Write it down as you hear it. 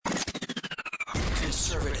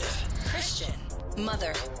Conservative. Christian.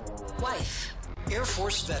 Mother. Wife. Air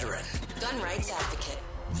Force veteran. Gun rights advocate.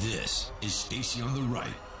 This is Stacy on the Right.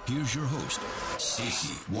 Here's your host,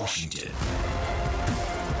 Stacy Washington.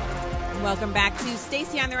 Welcome back to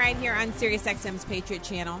Stacy on the Right here on SiriusXM's Patriot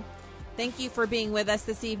Channel. Thank you for being with us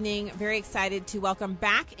this evening. Very excited to welcome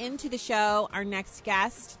back into the show our next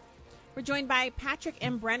guest. We're joined by Patrick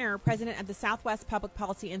M. Brenner, president of the Southwest Public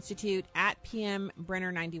Policy Institute at PM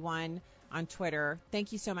Brenner 91 on Twitter.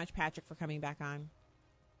 Thank you so much, Patrick, for coming back on.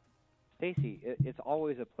 Stacy, it's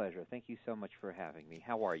always a pleasure. Thank you so much for having me.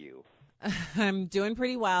 How are you? I'm doing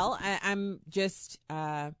pretty well. I'm just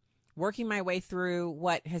working my way through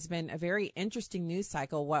what has been a very interesting news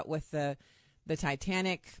cycle, what with the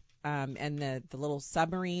Titanic and the little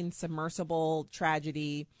submarine submersible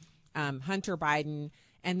tragedy, Hunter Biden,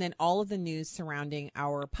 and then all of the news surrounding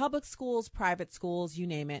our public schools, private schools, you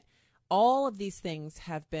name it. All of these things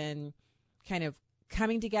have been kind of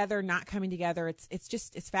coming together, not coming together.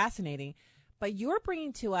 It's fascinating. But you're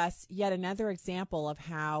bringing to us yet another example of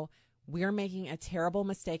how we're making a terrible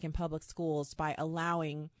mistake in public schools by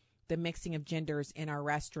allowing the mixing of genders in our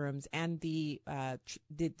restrooms and the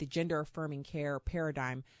gender affirming care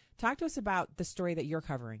paradigm. Talk to us about the story that you're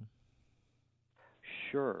covering.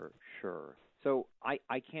 Sure. So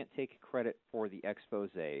I can't take credit for the expose.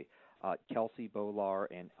 Kelsey Bolar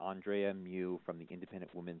and Andrea Mew from the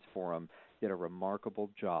Independent Women's Forum did a remarkable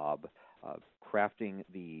job crafting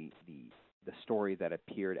the story that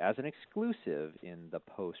appeared as an exclusive in the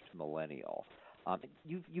Post Millennial.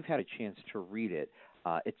 You've had a chance to read it.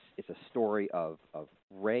 It's a story of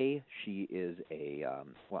Ray. She is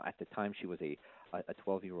at the time she was a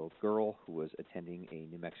 12-year-old girl who was attending a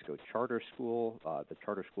New Mexico charter school. The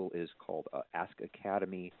charter school is called Ask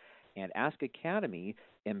Academy, and Ask Academy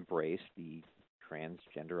embraced the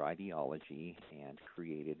transgender ideology and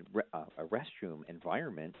created a restroom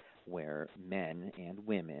environment where men and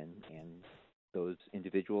women and those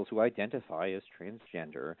individuals who identify as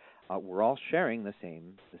transgender were all sharing the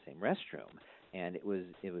same restroom. And it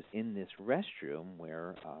was in this restroom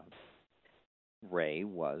where Ray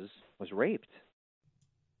was raped.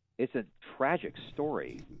 It's a tragic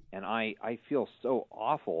story, and I feel so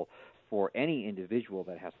awful for any individual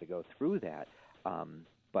that has to go through that.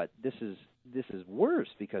 But this is worse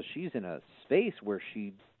because she's in a space where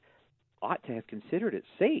she ought to have considered it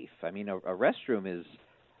safe. I mean, a restroom is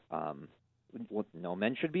no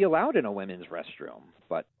men should be allowed in a women's restroom,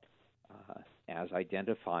 but as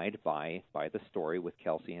identified by the story with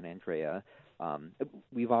Kelsey and Andrea,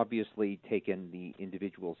 we've obviously taken the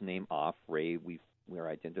individual's name off. Ray, we're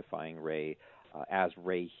identifying Ray as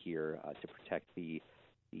Ray here to protect the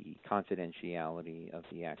confidentiality of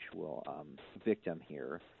the actual victim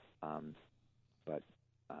here. But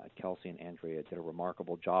Kelsey and Andrea did a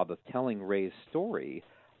remarkable job of telling Ray's story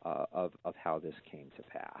of how this came to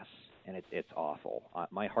pass. And it's awful.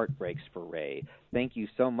 My heart breaks for Ray. Thank you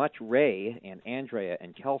so much, Ray and Andrea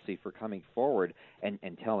and Kelsey, for coming forward and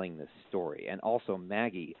telling this story. And also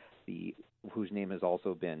Maggie, whose name has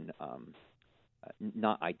also been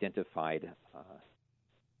not identified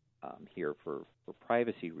here for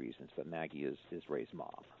privacy reasons, but Maggie is Ray's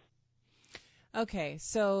mom. Okay,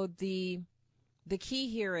 so the key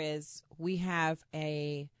here is we have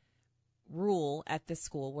a rule at this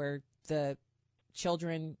school where the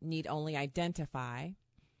children need only identify,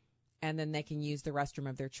 and then they can use the restroom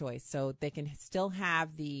of their choice. So they can still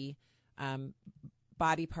have the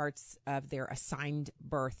body parts of their assigned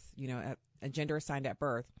birth, a gender assigned at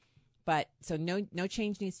birth. But so no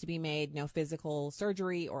change needs to be made, no physical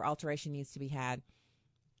surgery or alteration needs to be had.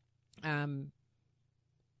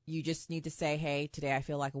 You just need to say, hey, today I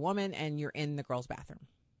feel like a woman, and you're in the girls' bathroom.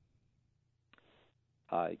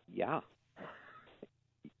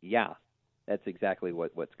 Yeah, that's exactly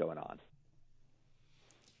what's going on.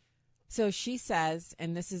 So she says,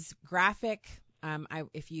 and this is graphic,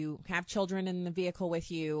 if you have children in the vehicle with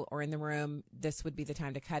you or in the room, this would be the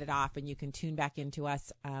time to cut it off, and you can tune back into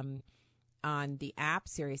us on the app,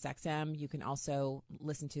 SiriusXM. You can also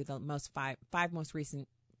listen to the five most recent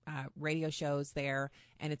radio shows there,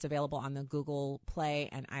 and it's available on the Google Play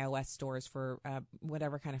and iOS stores for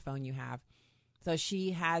whatever kind of phone you have. So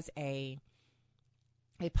she has a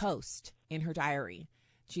post in her diary.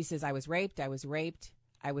 She says, I was raped,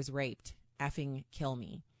 effing kill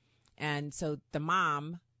me. And so the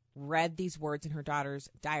mom read these words in her daughter's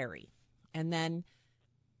diary, and then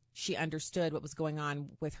she understood what was going on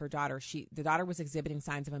with her daughter. The daughter was exhibiting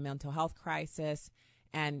signs of a mental health crisis,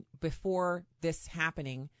 and before this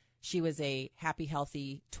happening, she was a happy,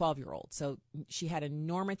 healthy 12-year-old. So she had a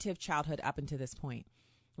normative childhood up until this point.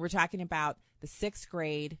 We're talking about the 6th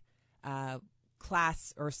grade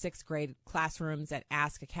class or sixth grade classrooms at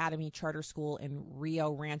Ask Academy Charter School in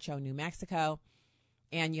Rio Rancho, New Mexico.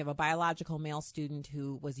 And you have a biological male student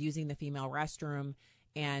who was using the female restroom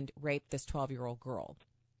and raped this 12-year-old girl.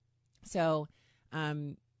 So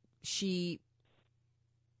she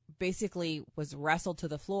basically was wrestled to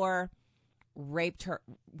the floor, raped her.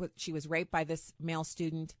 She was raped by this male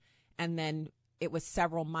student, and then it was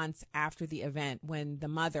several months after the event when the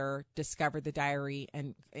mother discovered the diary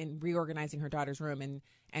and reorganizing her daughter's room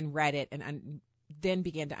and read it and then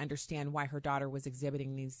began to understand why her daughter was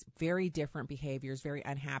exhibiting these very different behaviors, very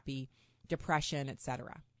unhappy, depression,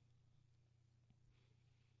 etc.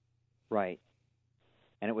 Right.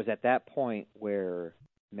 And it was at that point where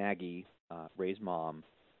Maggie, Ray's mom,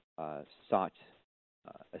 sought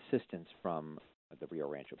assistance from the Rio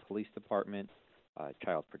Rancho Police Department,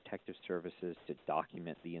 Child Protective Services to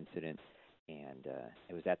document the incident. And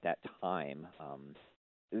it was at that time,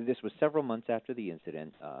 this was several months after the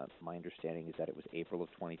incident. My understanding is that it was April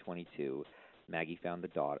of 2022. Maggie found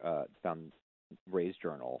found Ray's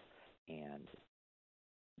journal, and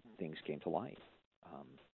things came to light.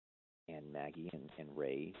 And Maggie and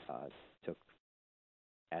Ray took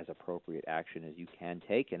as appropriate action as you can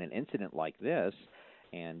take in an incident like this,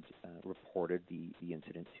 and reported the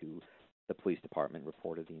incident to the police department,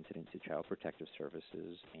 reported the incident to Child Protective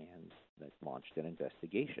Services, and that launched an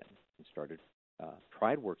investigation and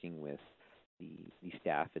tried working with the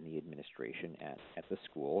staff and the administration at the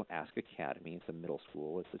school, Ask Academy. It's a middle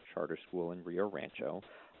school. It's a charter school in Rio Rancho.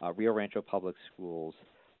 Rio Rancho Public Schools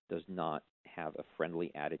does not have a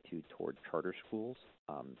friendly attitude toward charter schools.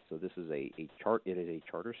 So this is it is a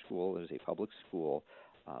charter school. It is a public school,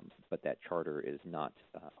 but that charter is not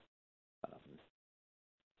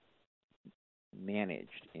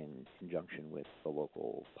managed in conjunction with the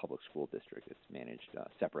local public school district. It's managed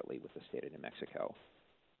separately with the state of New Mexico.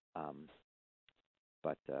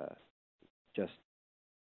 But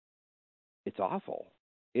it's awful.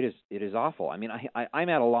 It is awful. I mean, I'm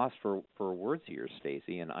at a loss for words here,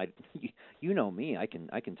 Stacy, and you know me. I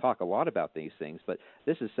can talk a lot about these things, but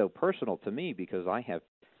this is so personal to me because I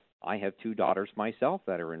have two daughters myself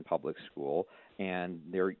that are in public school, and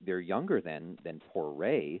they're younger than poor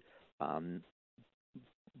Ray,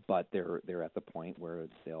 but they're at the point where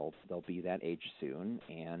they'll be that age soon,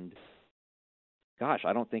 and gosh,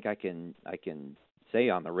 I don't think I can say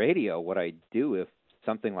on the radio what I'd do if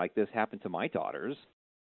something like this happened to my daughters.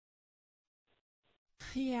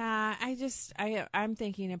 Yeah, I'm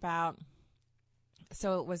thinking about,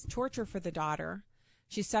 so it was torture for the daughter.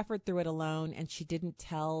 She suffered through it alone, and she didn't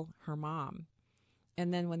tell her mom.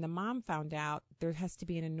 And then when the mom found out, there has to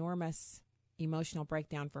be an enormous emotional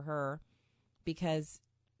breakdown for her because,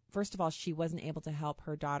 first of all, she wasn't able to help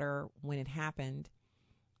her daughter when it happened.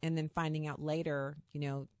 And then finding out later,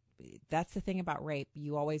 that's the thing about rape.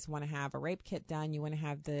 You always want to have a rape kit done. You want to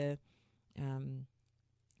have the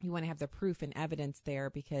proof and evidence there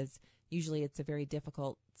because usually it's a very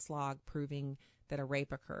difficult slog proving that a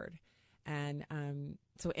rape occurred. And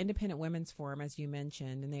so Independent Women's Forum, as you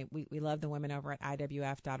mentioned, and we love the women over at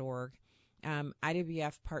IWF.org.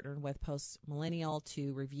 IWF partnered with Post Millennial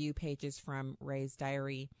to review pages from Ray's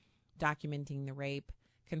diary documenting the rape,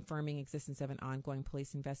 confirming existence of an ongoing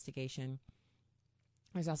police investigation.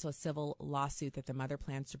 There's also a civil lawsuit that the mother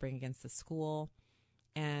plans to bring against the school.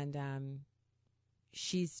 And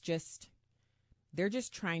they're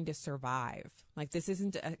just trying to survive. Like, this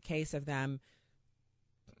isn't a case of them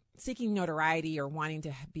seeking notoriety or wanting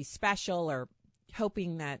to be special or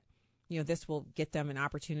hoping that, this will get them an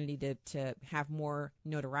opportunity to have more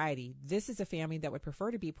notoriety. This is a family that would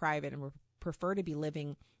prefer to be private and would prefer to be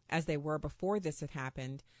living as they were before this had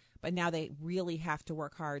happened. But now they really have to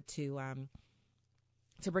work hard to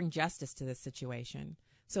bring justice to this situation.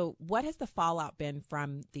 So what has the fallout been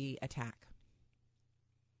from the attack?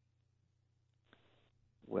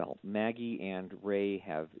 Well, Maggie and Ray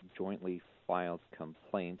have jointly filed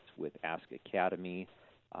complaints with Ask Academy,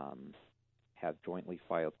 have jointly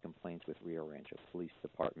filed complaints with Rio Rancho Police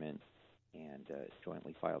Department, and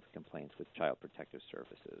jointly filed complaints with Child Protective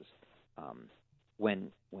Services.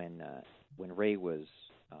 When Ray was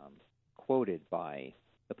quoted by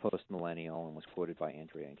the Post Millennial and was quoted by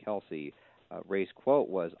Andrea and Kelsey, Ray's quote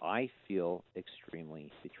was, "I feel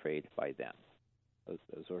extremely betrayed by them."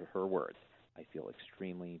 Those are her words. "I feel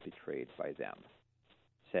extremely betrayed by them,"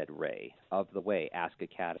 said Ray, of the way Ask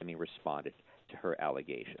Academy responded to her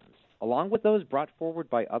allegations, along with those brought forward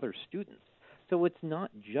by other students. So it's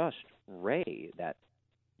not just Ray that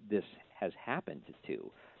this has happened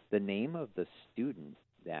to. The name of the student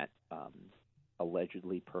that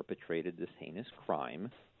allegedly perpetrated this heinous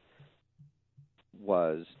crime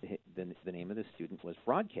was the name of the student was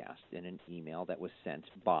broadcast in an email that was sent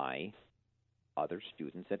by other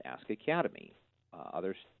students at Ask Academy.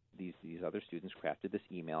 These other students crafted this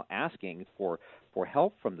email asking for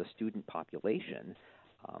help from the student population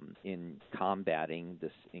in combating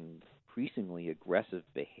this increasingly aggressive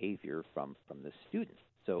behavior from the students.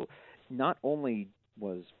 So not only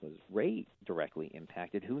was Ray directly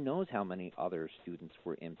impacted, who knows how many other students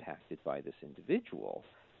were impacted by this individual,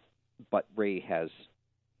 but Ray has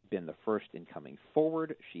been the first in coming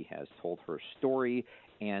forward. She has told her story,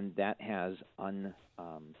 and that has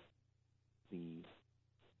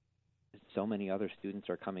so many other students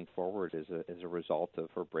are coming forward as a result of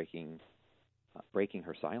her breaking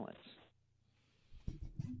her silence.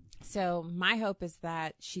 So my hope is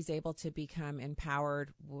that she's able to become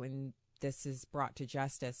empowered when this is brought to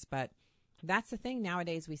justice. But that's the thing.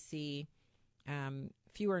 Nowadays we see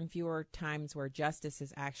fewer and fewer times where justice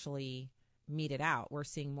is actually meted out. We're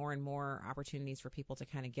seeing more and more opportunities for people to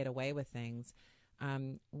kind of get away with things.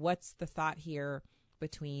 What's the thought here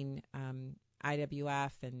between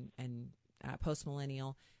IWF and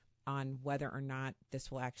post-millennial on whether or not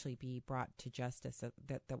this will actually be brought to justice,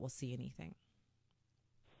 that we'll see anything?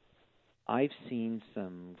 I've seen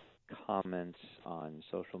some comments on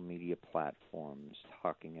social media platforms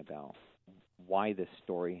talking about why this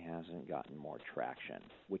story hasn't gotten more traction,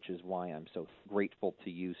 which is why I'm so grateful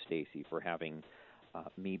to you, Stacy, for having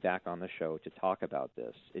me back on the show to talk about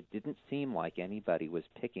this. It didn't seem like anybody was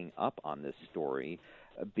picking up on this story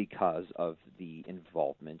because of the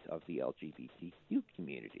involvement of the LGBTQ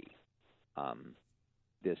community.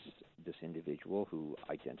 This individual who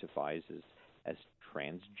identifies as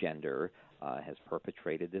transgender has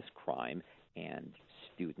perpetrated this crime, and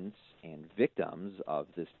students and victims of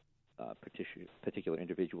this particular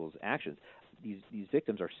individual's actions, these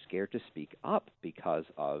victims are scared to speak up because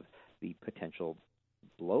of the potential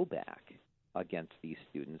blowback against these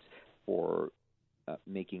students for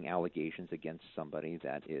making allegations against somebody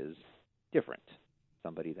that is different,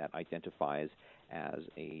 somebody that identifies as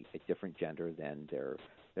a different gender than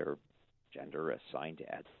their gender assigned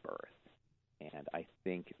at birth. And I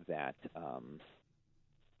think that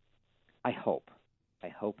I hope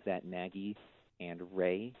that Maggie and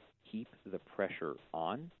Ray keep the pressure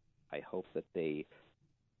on. I hope that they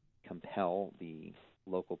compel the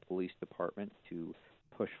local police department to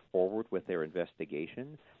push forward with their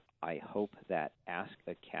investigation. I hope that Ask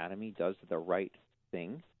Academy does the right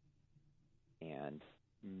thing and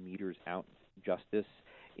meters out justice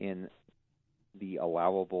in the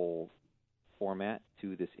allowable format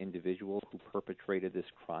to this individual who perpetrated this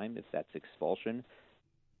crime. If that's expulsion,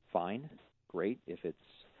 fine, great. If it's,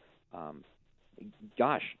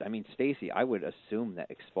 Stacy, I would assume that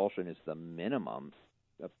expulsion is the minimum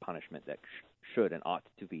of punishment that should and ought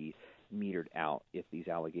to be metered out if these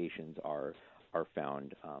allegations are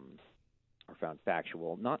found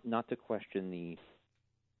factual. Not to question the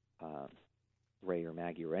Ray or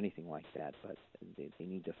Maggie or anything like that, but they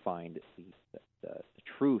need to find the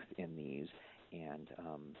truth in these and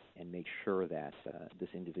make sure that this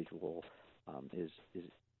individual is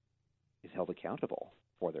held accountable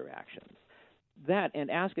for their actions. That and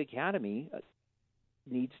Ask Academy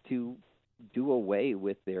needs to do away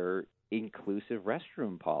with their inclusive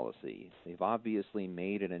restroom policy. They've obviously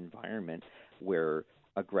made an environment where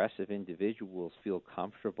aggressive individuals feel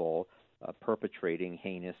comfortable perpetrating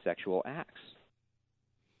heinous sexual acts.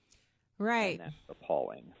 Right. And that's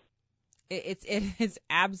appalling. It is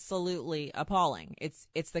absolutely appalling.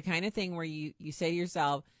 It's the kind of thing where you say to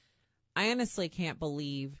yourself, I honestly can't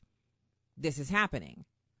believe this is happening,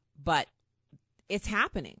 but it's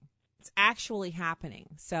happening. It's actually happening.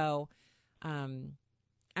 So,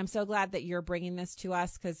 I'm so glad that you're bringing this to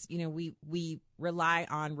us because, we rely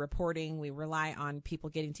on reporting. We rely on people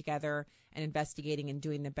getting together and investigating and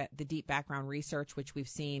doing the deep background research, which we've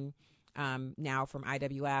seen now from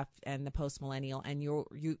IWF and the post-millennial and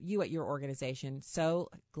you at your organization. So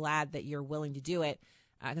glad that you're willing to do it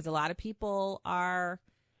because a lot of people are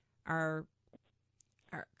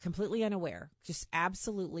completely unaware, just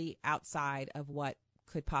absolutely outside of what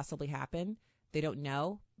could possibly happen. They don't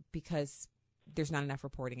know because there's not enough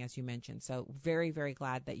reporting, as you mentioned. So very, very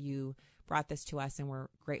glad that you brought this to us, and we're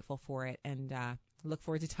grateful for it. And look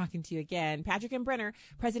forward to talking to you again. Patrick M. Brenner,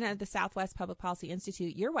 president of the Southwest Public Policy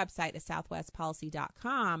Institute. Your website is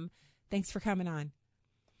southwestpolicy.com. Thanks for coming on.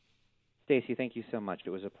 Stacy, thank you so much. It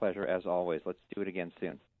was a pleasure, as always. Let's do it again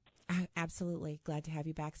soon. Absolutely. Glad to have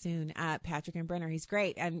you back soon. Patrick M. Brenner, he's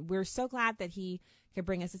great. And we're so glad that he could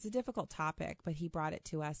bring us. It's a difficult topic, but he brought it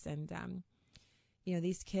to us. And,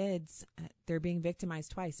 these kids, they're being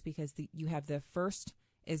victimized twice because you have the first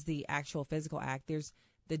is the actual physical act. There's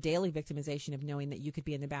the daily victimization of knowing that you could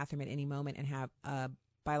be in the bathroom at any moment and have a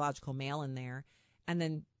biological male in there. And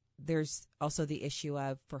then there's also the issue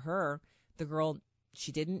of, for her, the girl,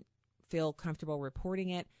 she didn't feel comfortable reporting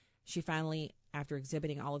it. She finally, after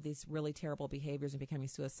exhibiting all of these really terrible behaviors and becoming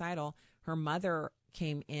suicidal, her mother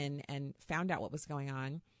came in and found out what was going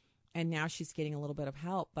on. And now she's getting a little bit of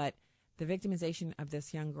help. But the victimization of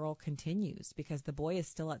this young girl continues because the boy is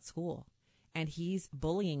still at school. And he's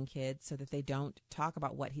bullying kids so that they don't talk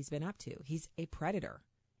about what he's been up to. He's a predator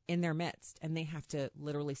in their midst, and they have to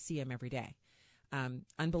literally see him every day.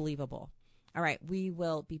 Unbelievable. All right, we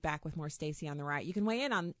will be back with more Stacy on the Right. You can weigh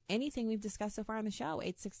in on anything we've discussed so far on the show,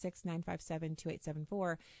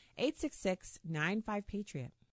 866-957-2874, 866-95-PATRIOT.